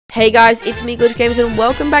Hey guys, it's me, Glitch Games, and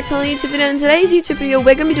welcome back to another YouTube video. In today's YouTube video,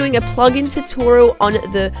 we're going to be doing a plugin tutorial on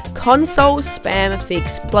the console spam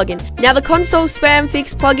fix plugin. Now, the console spam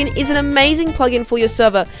fix plugin is an amazing plugin for your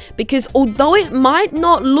server because although it might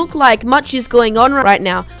not look like much is going on right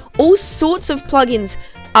now, all sorts of plugins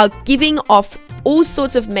are giving off all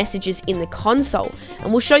sorts of messages in the console,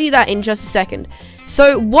 and we'll show you that in just a second.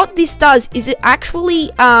 So what this does is it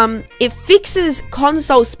actually it fixes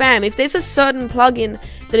console spam. If there's a certain plugin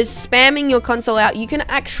that is spamming your console out, you can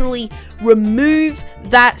actually remove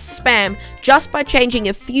that spam just by changing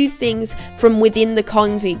a few things from within the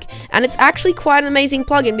config. And it's actually quite an amazing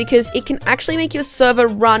plugin because it can actually make your server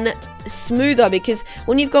run smoother, because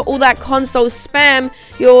when you've got all that console spam,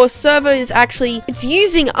 your server is actually, it's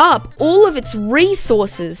using up all of its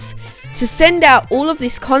resources to send out all of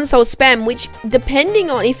this console spam, which depending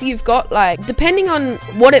on if you've got depending on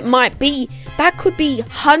what it might be, that could be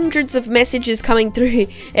hundreds of messages coming through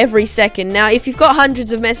every second. Now, if you've got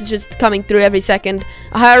hundreds of messages coming through every second,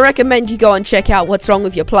 I recommend you go and check out what's wrong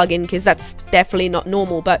with your plugin, because that's definitely not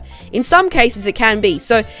normal, but in some cases it can be.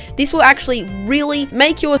 So this will actually really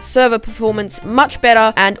make your server performance much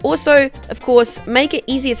better, and also, of course, make it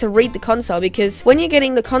easier to read the console, because when you're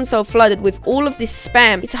getting the console flooded with all of this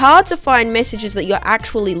spam, it's hard to find messages that you're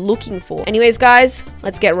actually looking for. Anyways, guys,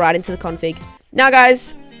 let's get right into the config. Now,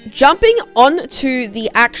 guys, jumping onto the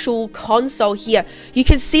actual console here, you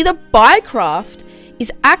can see the Bycraft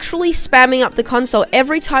is actually spamming up the console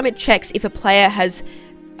every time it checks if a player has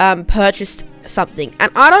purchased something.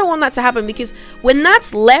 And I don't want that to happen, because when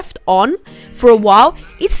that's left on for a while,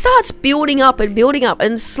 it starts building up,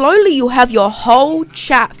 and slowly you'll have your whole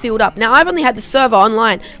chat filled up. Now, I've only had the server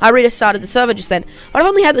online. I restarted the server just then, but I've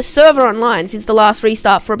only had the server online since the last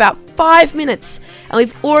restart for about 5 minutes, and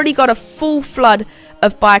we've already got a full flood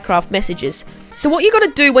of Bycraft messages. So what you're going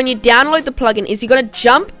to do when you download the plugin is you're going to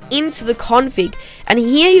jump into the config, and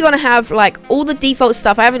here you're going to have like all the default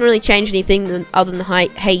stuff. I haven't really changed anything other than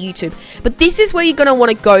hey YouTube, but this is where you're going to want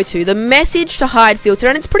to go to, the message to hide filter,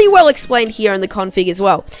 and it's pretty well explained here in the config as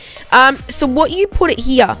well. So what you put it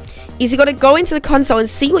here is you're going to go into the console and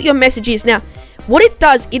see what your message is. Now, what it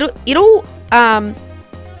does, it'll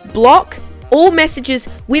block all messages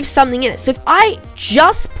with something in it. So if I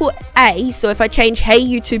just put A, so if I change hey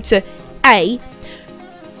YouTube to A,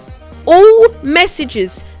 all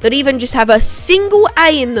messages that even just have a single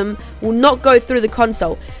A in them will not go through the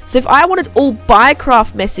console. So if I wanted all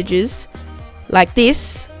Bycraft messages like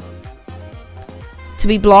this to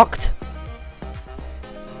be blocked,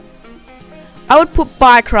 I would put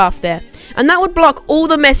Bycraft there, and that would block all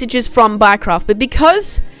the messages from Bycraft. But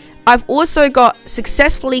because I've also got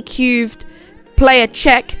successfully queued player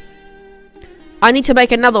check, I need to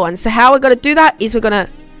make another one. So how we're going to do that is we're going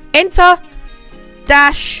to enter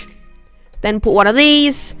dash, then put one of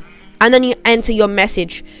these, and then you enter your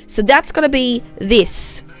message. So that's going to be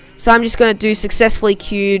this. So I'm just going to do successfully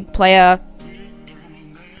queued player,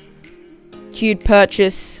 queued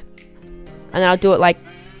purchase, and then I'll do it like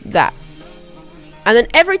that. And then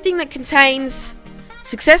everything that contains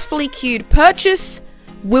successfully queued purchase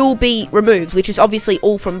will be removed, which is obviously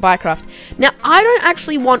all from Bycraft. Now, I don't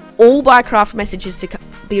actually want all Bycraft messages to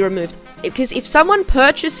be removed, because if someone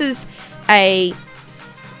purchases a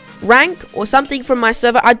rank or something from my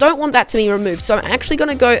server, I don't want that to be removed. So I'm actually going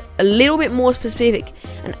to go a little bit more specific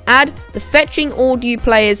and add the fetching all due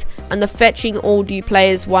players and the fetching all due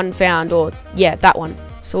players one found, or yeah, that one.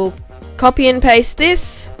 So we'll copy and paste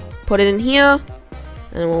this, put it in here,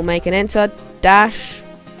 and we'll make an enter dash,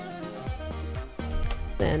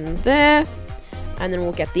 then there, and then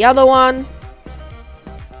we'll get the other one.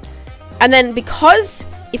 And then, because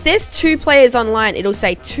if there's 2 players online, it'll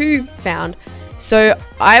say 2 found, so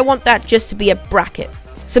I want that just to be a bracket.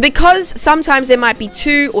 So because sometimes there might be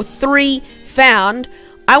 2 or 3 found,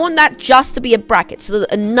 I want that just to be a bracket, so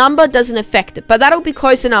that a number doesn't affect it. But that'll be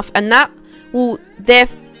close enough, and that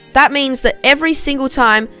means that every single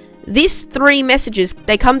time these 3 messages,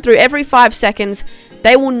 they come through every 5 seconds,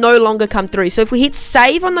 they will no longer come through. So if we hit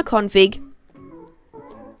save on the config,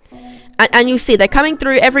 and you'll see they're coming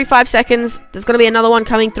through every 5 seconds. There's going to be another one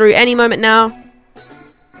coming through any moment now.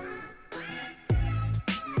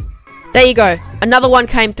 There you go, another one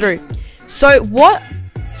came through. So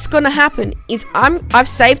what's going to happen is I've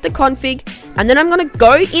saved the config, and then I'm going to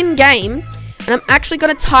go in game, and I'm actually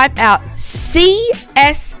going to type out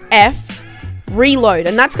CSF reload,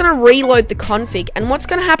 and that's going to reload the config. And what's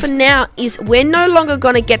going to happen now is we're no longer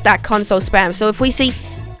going to get that console spam. So if we see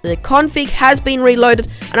the config has been reloaded,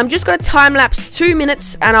 and I'm just going to time lapse 2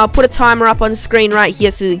 minutes, and I'll put a timer up on screen right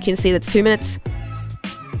here so you can see that's 2 minutes.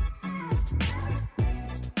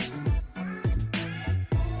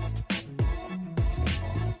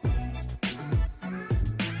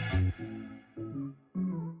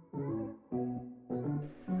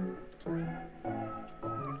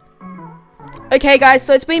 Okay guys,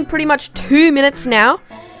 so it's been pretty much 2 minutes now,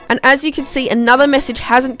 and as you can see, another message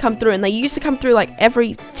hasn't come through, and they used to come through like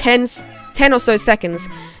every 10 or so seconds.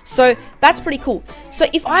 So that's pretty cool. So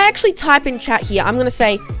if I actually type in chat here, I'm gonna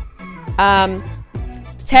say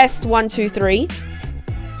test 1 2 3.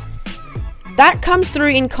 That comes through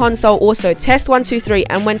in console also, test 1 2 3,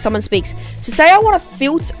 and when someone speaks. So say I want to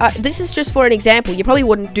filter, this is just for an example, you probably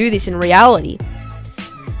wouldn't do this in reality.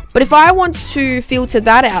 But if I want to filter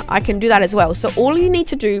that out, I can do that as well. So all you need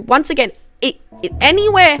to do, once again,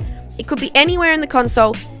 anywhere, it could be anywhere in the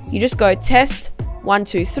console, you just go test 1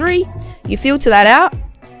 2 3, you filter that out,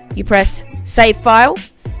 you press save file,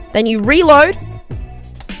 then you reload.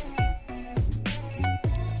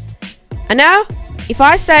 And now, if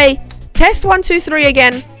I say test 1 2 3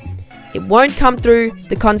 again, it won't come through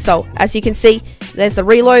the console. As you can see, there's the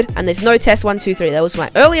reload and there's no test 1 2 3. That was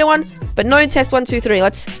my earlier one, but no test 1 2 3.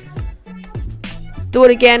 Let's do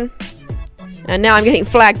it again. And now I'm getting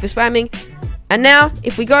flagged for spamming. And now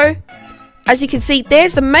if we go, as you can see,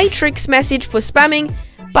 there's the matrix message for spamming,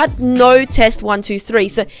 but no test 1 2 3.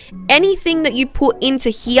 So anything that you put into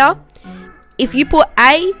here, if you put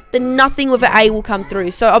A, then nothing with an A will come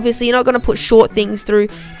through. So obviously you're not going to put short things through.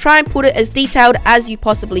 Try and put it as detailed as you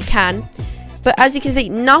possibly can. But as you can see,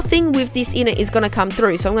 nothing with this in it is going to come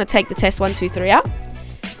through. So I'm going to take the test 1 2 3 out.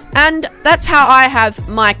 And that's how I have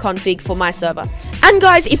my config for my server. And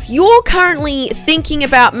guys, if you're currently thinking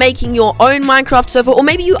about making your own Minecraft server, or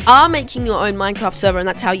maybe you are making your own Minecraft server and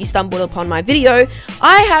that's how you stumbled upon my video,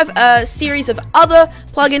 I have a series of other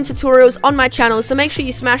plugin tutorials on my channel, so make sure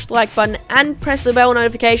you smash the like button and press the bell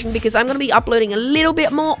notification, because I'm going to be uploading a little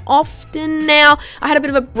bit more often now. I had a bit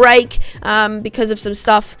of a break because of some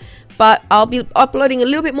stuff, but I'll be uploading a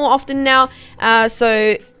little bit more often now,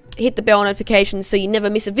 so hit the bell notification so you never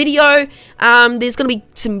miss a video. There's going to be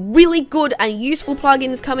some really good and useful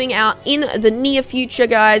plugins coming out in the near future,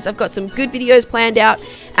 guys. I've got some good videos planned out.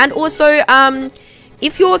 And also,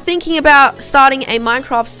 if you're thinking about starting a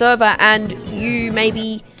Minecraft server and you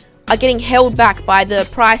maybe are getting held back by the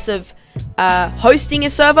price of hosting a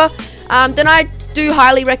server, then I do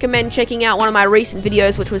highly recommend checking out one of my recent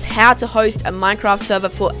videos, which was how to host a Minecraft server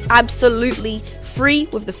for absolutely free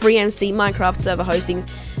with the FreeMC Minecraft server hosting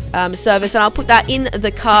service, and I'll put that in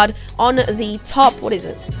the card on the top, what is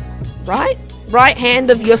it, right hand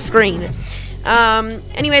of your screen.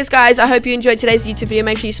 Anyways guys, I hope you enjoyed today's YouTube video.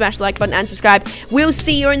 Make sure you smash the like button and subscribe. We'll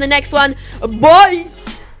see you in the next one. Bye.